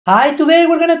Hi, today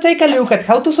we're gonna take a look at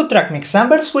how to subtract mixed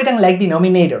numbers with unlike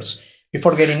denominators.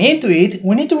 Before getting into it,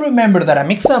 we need to remember that a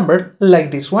mixed number, like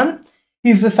this one,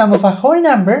 is the sum of a whole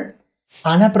number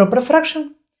and a proper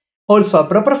fraction. Also, a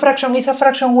proper fraction is a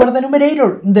fraction where the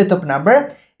numerator, the top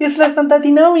number, is less than the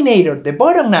denominator, the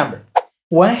bottom number.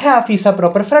 1/2 is a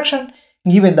proper fraction,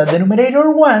 given that the numerator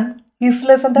 1 is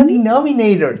less than the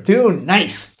denominator 2.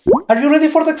 Nice! Are you ready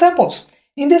for the examples?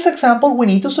 In this example, we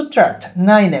need to subtract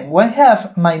 9 and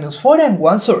 1/2 minus 4 and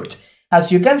 1/3. As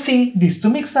you can see, these two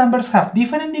mixed numbers have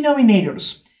different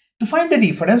denominators. To find the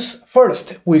difference,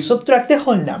 first we subtract the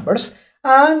whole numbers,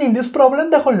 and in this problem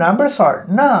the whole numbers are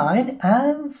 9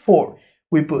 and 4.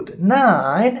 We put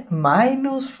 9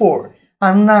 minus 4,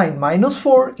 and 9 minus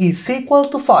 4 is equal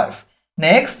to 5.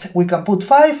 Next, we can put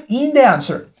 5 in the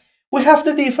answer. We have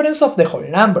the difference of the whole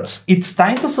numbers. It's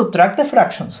time to subtract the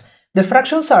fractions. The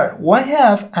fractions are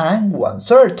 1/2 and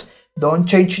 1/3. Don't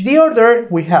change the order.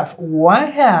 We have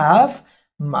 1/2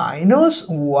 minus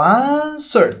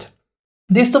 1/3.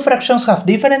 These two fractions have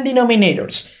different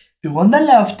denominators, 2 on the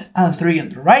left and 3 on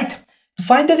the right. To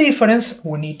find the difference,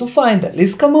 we need to find the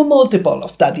least common multiple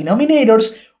of the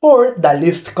denominators or the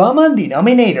least common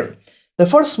denominator. The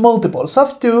first multiples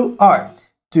of 2 are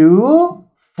 2,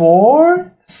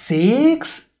 4,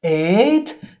 6,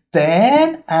 8,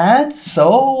 10, and so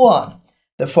on.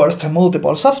 The first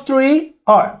multiples of 3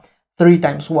 are 3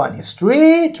 times 1 is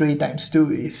 3, 3 times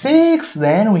 2 is 6,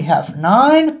 then we have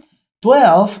 9,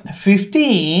 12,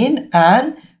 15,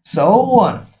 and so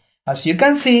on. As you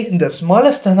can see, the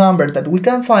smallest number that we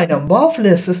can find on both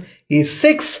lists is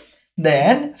 6.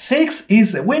 Then 6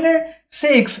 is the winner,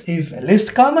 6 is the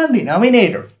least common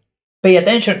denominator. Pay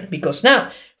attention, because now,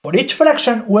 for each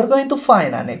fraction, we're going to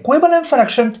find an equivalent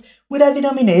fraction with a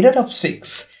denominator of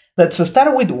 6. Let's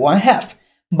start with 1/2.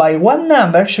 By what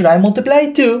number should I multiply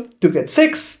 2 to get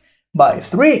 6? By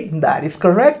 3, that is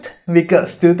correct,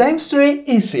 because 2 times 3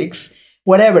 is 6.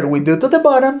 Whatever we do to the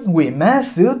bottom, we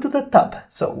must do to the top.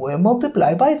 So we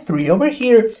multiply by 3 over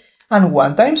here, and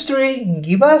 1 times 3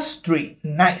 gives us 3.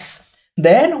 Nice.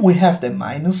 Then we have the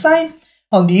minus sign.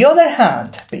 On the other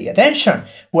hand, pay attention,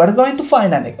 we're going to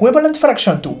find an equivalent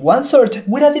fraction to 1/3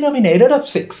 with a denominator of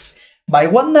 6. By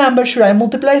what number should I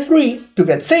multiply 3 to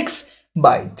get 6?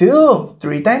 By 2.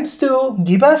 3 times 2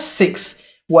 gives us 6.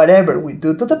 Whatever we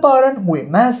do to the bottom, we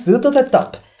must do to the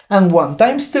top. And 1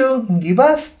 times 2 gives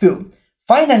us 2.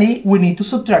 Finally, we need to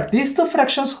subtract these two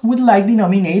fractions with like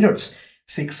denominators.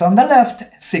 6 on the left,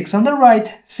 6 on the right,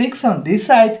 6 on this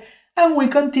side, and we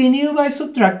continue by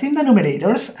subtracting the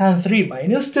numerators, and 3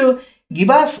 minus 2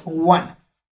 gives us 1.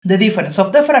 The difference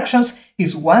of the fractions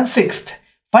is 1/6.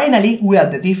 Finally, we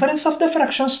add the difference of the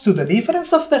fractions to the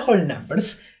difference of the whole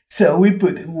numbers, so we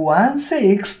put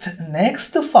 1/6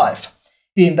 next to 5.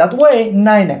 In that way,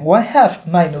 9 and 1/2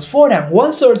 minus 4 and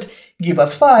 1/3 give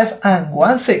us 5 and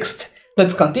 1/6.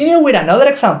 Let's continue with another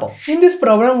example. In this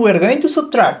problem, we are going to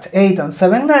subtract 8 and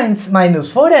 7/9 minus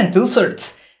 4 and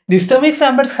 2/3. These two mixed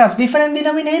numbers have different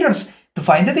denominators. To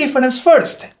find the difference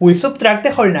first, we subtract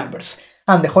the whole numbers.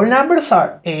 And the whole numbers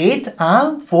are 8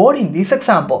 and 4 in this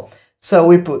example. So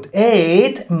we put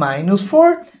 8 minus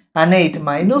 4, and 8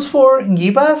 minus 4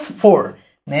 gives us 4.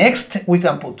 Next, we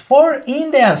can put 4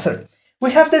 in the answer.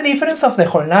 We have the difference of the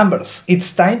whole numbers.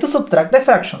 It's time to subtract the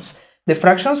fractions. The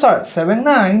fractions are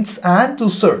 7/9 and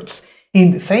 2/3.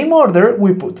 In the same order,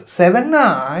 we put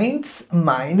 7/9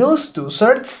 minus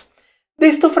 2/3.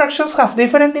 These two fractions have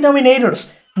different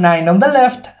denominators, 9 on the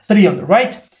left, 3 on the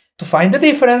right. To find the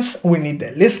difference, we need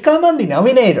the least common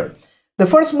denominator. The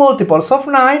first multiples of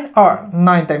 9 are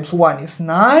 9 times 1 is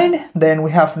 9, then we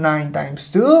have 9 times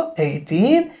 2,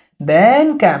 18,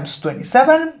 then comes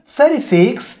 27,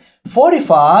 36,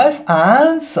 45,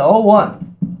 and so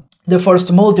on. The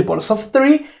first multiples of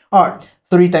 3 are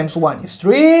 3 times 1 is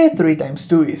 3, 3 times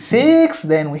 2 is 6,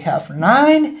 then we have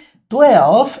 9,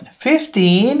 12,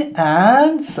 15,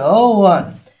 and so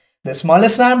on. The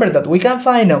smallest number that we can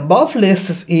find on both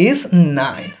lists is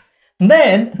 9.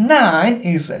 Then 9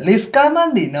 is the least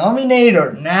common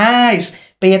denominator. Nice!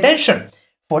 Pay attention.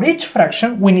 For each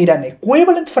fraction, we need an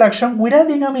equivalent fraction with a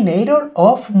denominator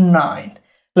of 9.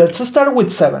 Let's start with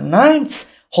 7/9.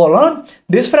 Hold on,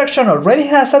 this fraction already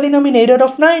has a denominator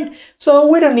of 9, so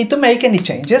we don't need to make any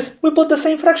changes. We put the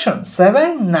same fraction,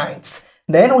 7/9.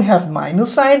 Then we have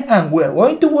minus sign, and we're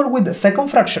going to work with the second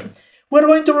fraction. We're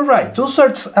going to rewrite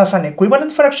 2/3 as an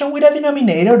equivalent fraction with a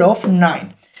denominator of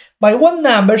 9. By what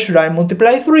number should I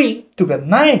multiply 3 to get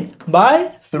 9? By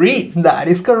 3, that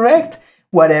is correct.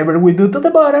 Whatever we do to the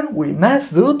bottom, we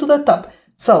must do to the top.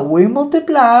 So we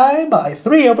multiply by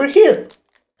 3 over here.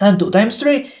 And 2 times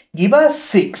 3 give us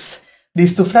 6.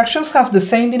 These two fractions have the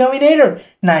same denominator,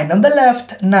 9 on the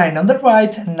left, 9 on the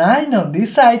right, 9 on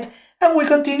this side, and we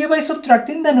continue by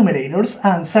subtracting the numerators,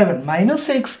 and 7 minus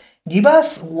 6 give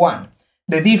us 1.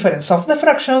 The difference of the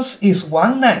fractions is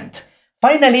 1/9.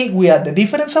 Finally, we add the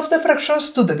difference of the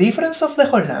fractions to the difference of the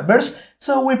whole numbers,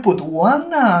 so we put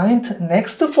 1/9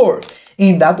 next to 4.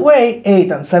 In that way,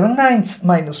 8 and 7/9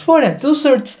 minus 4 and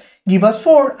 2/3 give us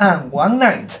 4 and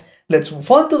 1/9. Let's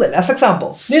move on to the last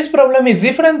example. This problem is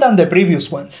different than the previous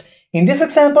ones. In this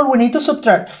example, we need to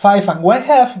subtract 5 and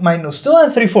 1/2 minus 2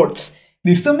 and 3/4.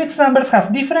 These two mixed numbers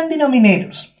have different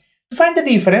denominators. To find the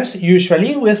difference,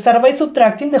 usually we start by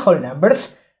subtracting the whole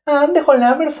numbers, and the whole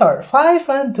numbers are 5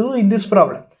 and 2 in this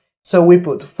problem. So we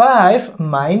put 5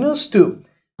 minus 2,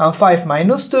 and 5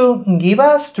 minus 2 give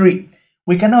us 3.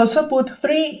 We can also put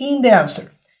 3 in the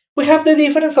answer. We have the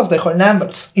difference of the whole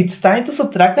numbers. It's time to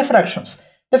subtract the fractions.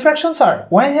 The fractions are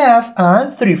 1/2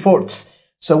 and 3/4.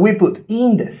 So we put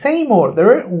in the same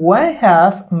order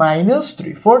 1/2 minus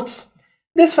 3/4.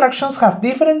 These fractions have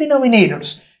different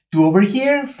denominators. 2 over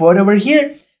here, 4 over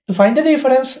here. To find the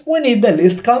difference, we need the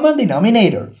least common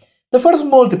denominator. The first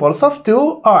multiples of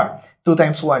 2 are 2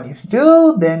 times 1 is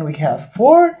 2, then we have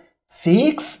 4,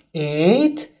 6,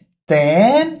 8,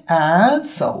 10, and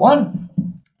so on.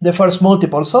 The first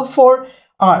multiples of 4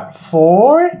 are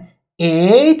 4,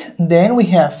 8, then we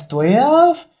have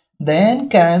 12, then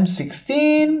comes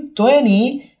 16,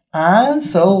 20, and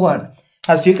so on.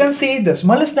 As you can see, the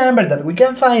smallest number that we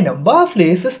can find on both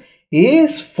lists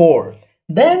is 4.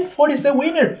 Then 4 is the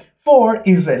winner. 4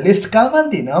 is the least common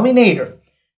denominator.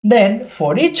 Then,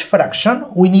 for each fraction,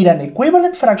 we need an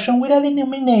equivalent fraction with a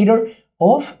denominator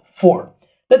of 4.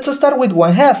 Let's start with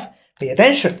 1/2. Pay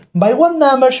attention. By what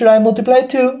number should I multiply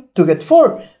 2 to get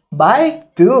 4? By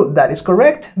 2, that is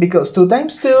correct, because 2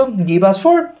 times 2 give us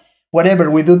 4.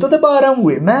 Whatever we do to the bottom,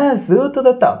 we must do to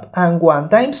the top. And 1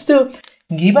 times 2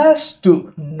 give us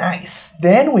 2. Nice.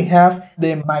 Then we have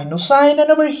the minus sign, and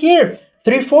over here,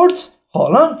 3/4.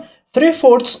 Hold on.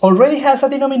 3/4 already has a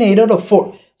denominator of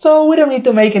 4, so we don't need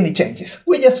to make any changes.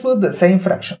 We just put the same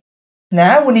fraction.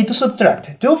 Now we need to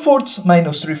subtract 2/4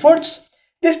 minus 3/4.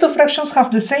 These two fractions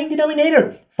have the same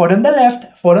denominator, 4 on the left,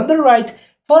 4 on the right,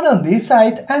 4 on this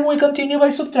side, and we continue by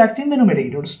subtracting the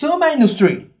numerators, 2 minus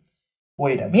 3.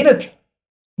 Wait a minute.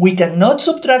 We cannot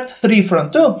subtract 3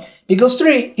 from 2, because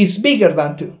 3 is bigger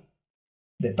than 2.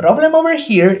 The problem over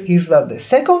here is that the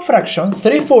second fraction,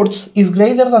 3/4, is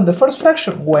greater than the first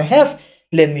fraction, 1/2.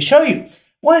 Let me show you.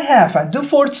 1/2 and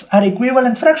 2/4 are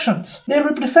equivalent fractions. They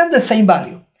represent the same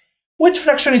value. Which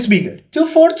fraction is bigger,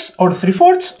 2/4 or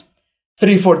 3/4?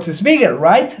 3/4 is bigger,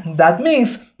 right? That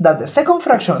means that the second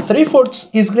fraction, 3/4,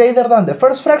 is greater than the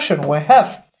first fraction, 1/2.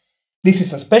 This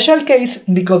is a special case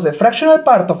because the fractional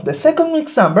part of the second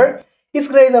mixed number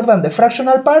is greater than the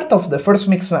fractional part of the first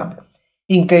mixed number.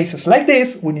 In cases like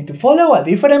this, we need to follow a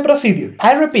different procedure.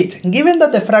 I repeat, given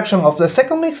that the fraction of the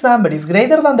second mixed number is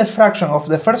greater than the fraction of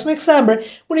the first mixed number,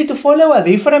 we need to follow a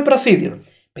different procedure.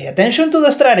 Pay attention to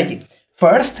the strategy.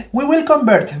 First, we will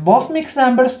convert both mixed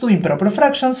numbers to improper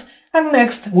fractions, and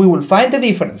next, we will find the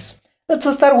difference.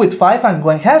 Let's start with 5 and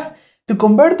 1/2. To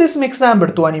convert this mixed number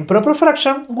to an improper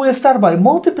fraction, we start by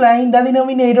multiplying the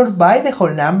denominator by the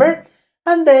whole number,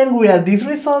 and then we add this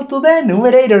result to the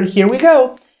numerator. Here we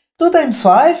go. 2 times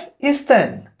 5 is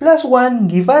 10, plus 1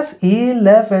 gives us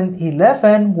 11.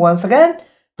 11 once again.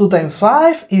 2 times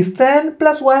 5 is 10,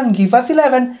 plus 1 gives us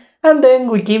 11, and then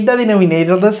we keep the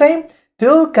denominator the same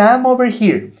to come over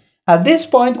here. At this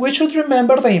point, we should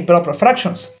remember the improper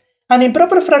fractions. An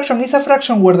improper fraction is a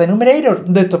fraction where the numerator,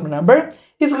 the top number,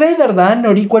 is greater than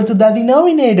or equal to the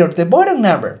denominator, the bottom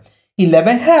number.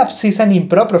 11/2 is an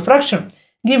improper fraction,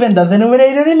 given that the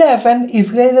numerator 11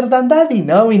 is greater than the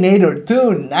denominator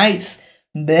 2. Nice!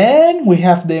 Then we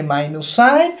have the minus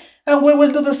sign, and we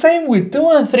will do the same with 2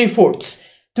 and 3/4.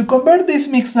 To convert this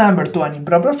mixed number to an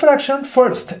improper fraction,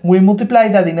 first we multiply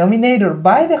the denominator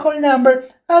by the whole number,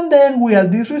 and then we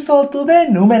add this result to the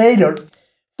numerator.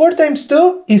 4 times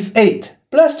 2 is 8,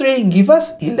 plus 3 gives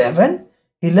us 11.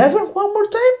 11 one more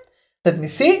time? Let me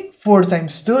see. 4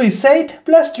 times 2 is 8,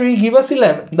 plus 3 gives us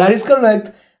 11. That is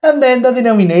correct. And then the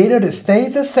denominator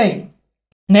stays the same.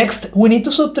 Next, we need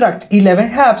to subtract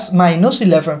 11/2 minus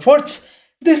 11/4.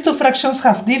 These two fractions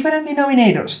have different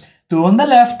denominators, 2 on the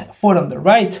left, 4 on the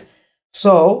right.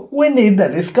 So, we need the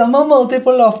least common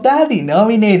multiple of the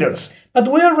denominators. But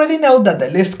we already know that the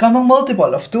least common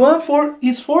multiple of 2 and 4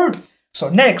 is 4. So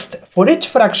next, for each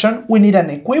fraction, we need an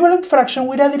equivalent fraction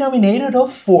with a denominator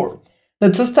of 4.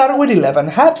 Let's start with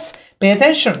 11/2. Pay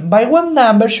attention, by what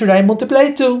number should I multiply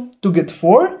 2 to get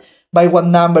 4? By what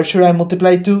number should I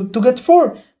multiply 2 to get 4?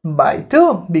 by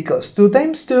 2, because 2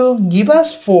 times 2 give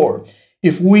us 4.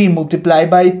 If we multiply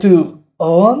by 2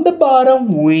 on the bottom,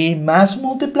 we must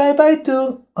multiply by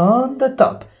 2 on the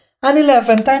top. And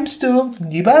 11 times 2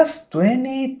 give us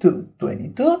 22.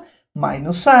 22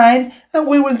 minus sign, and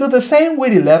we will do the same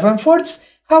with 11 fourths.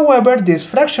 However, this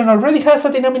fraction already has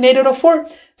a denominator of 4,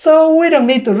 so we don't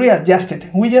need to readjust it.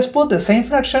 We just put the same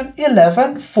fraction,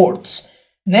 11 fourths.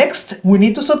 Next, we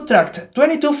need to subtract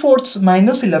 22 fourths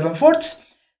minus 11 fourths.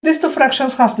 These two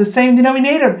fractions have the same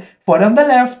denominator, 4 on the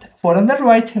left, 4 on the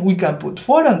right. We can put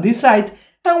 4 on this side,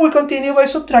 and we continue by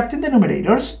subtracting the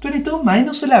numerators, 22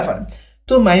 minus 11.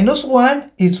 2 minus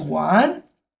 1 is 1,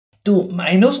 2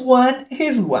 minus 1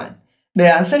 is 1.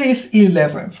 The answer is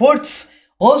 11 fourths.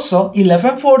 Also,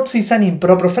 11 fourths is an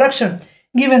improper fraction,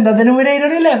 given that the numerator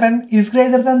 11 is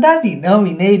greater than the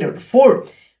denominator 4.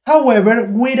 However,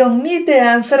 we don't need the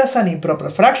answer as an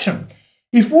improper fraction.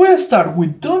 If we start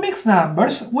with two mixed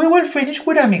numbers, we will finish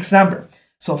with a mixed number.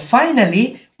 So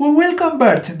finally, we will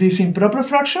convert this improper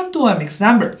fraction to a mixed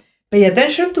number. Pay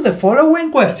attention to the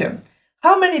following question.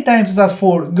 How many times does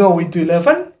 4 go into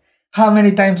 11? How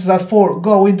many times does 4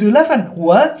 go into 11?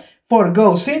 Well, 4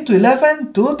 goes into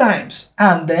 11 2 times,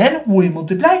 and then we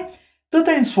multiply. 2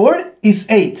 times 4 is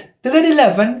 8. To get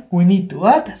 11, we need to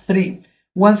add 3.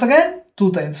 Once again,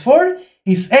 2 times 4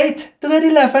 is 8. To get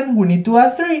 11, we need to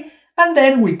add 3. And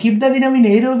then we keep the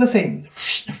denominator the same.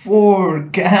 4,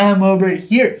 come over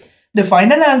here. The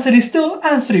final answer is 2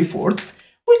 and 3/4.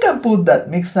 We can put that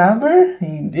mixed number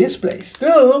in this place,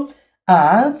 2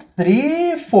 and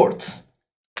 3/4.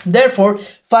 Therefore,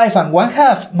 5 and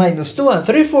 1/2 minus 2 and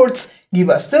 3/4 give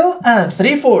us 2 and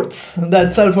 3/4.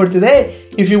 That's all for today.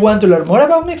 If you want to learn more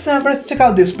about mixed numbers, check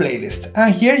out this playlist.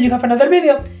 And here you have another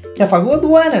video. Have a good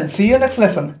one and see you next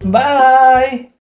lesson. Bye!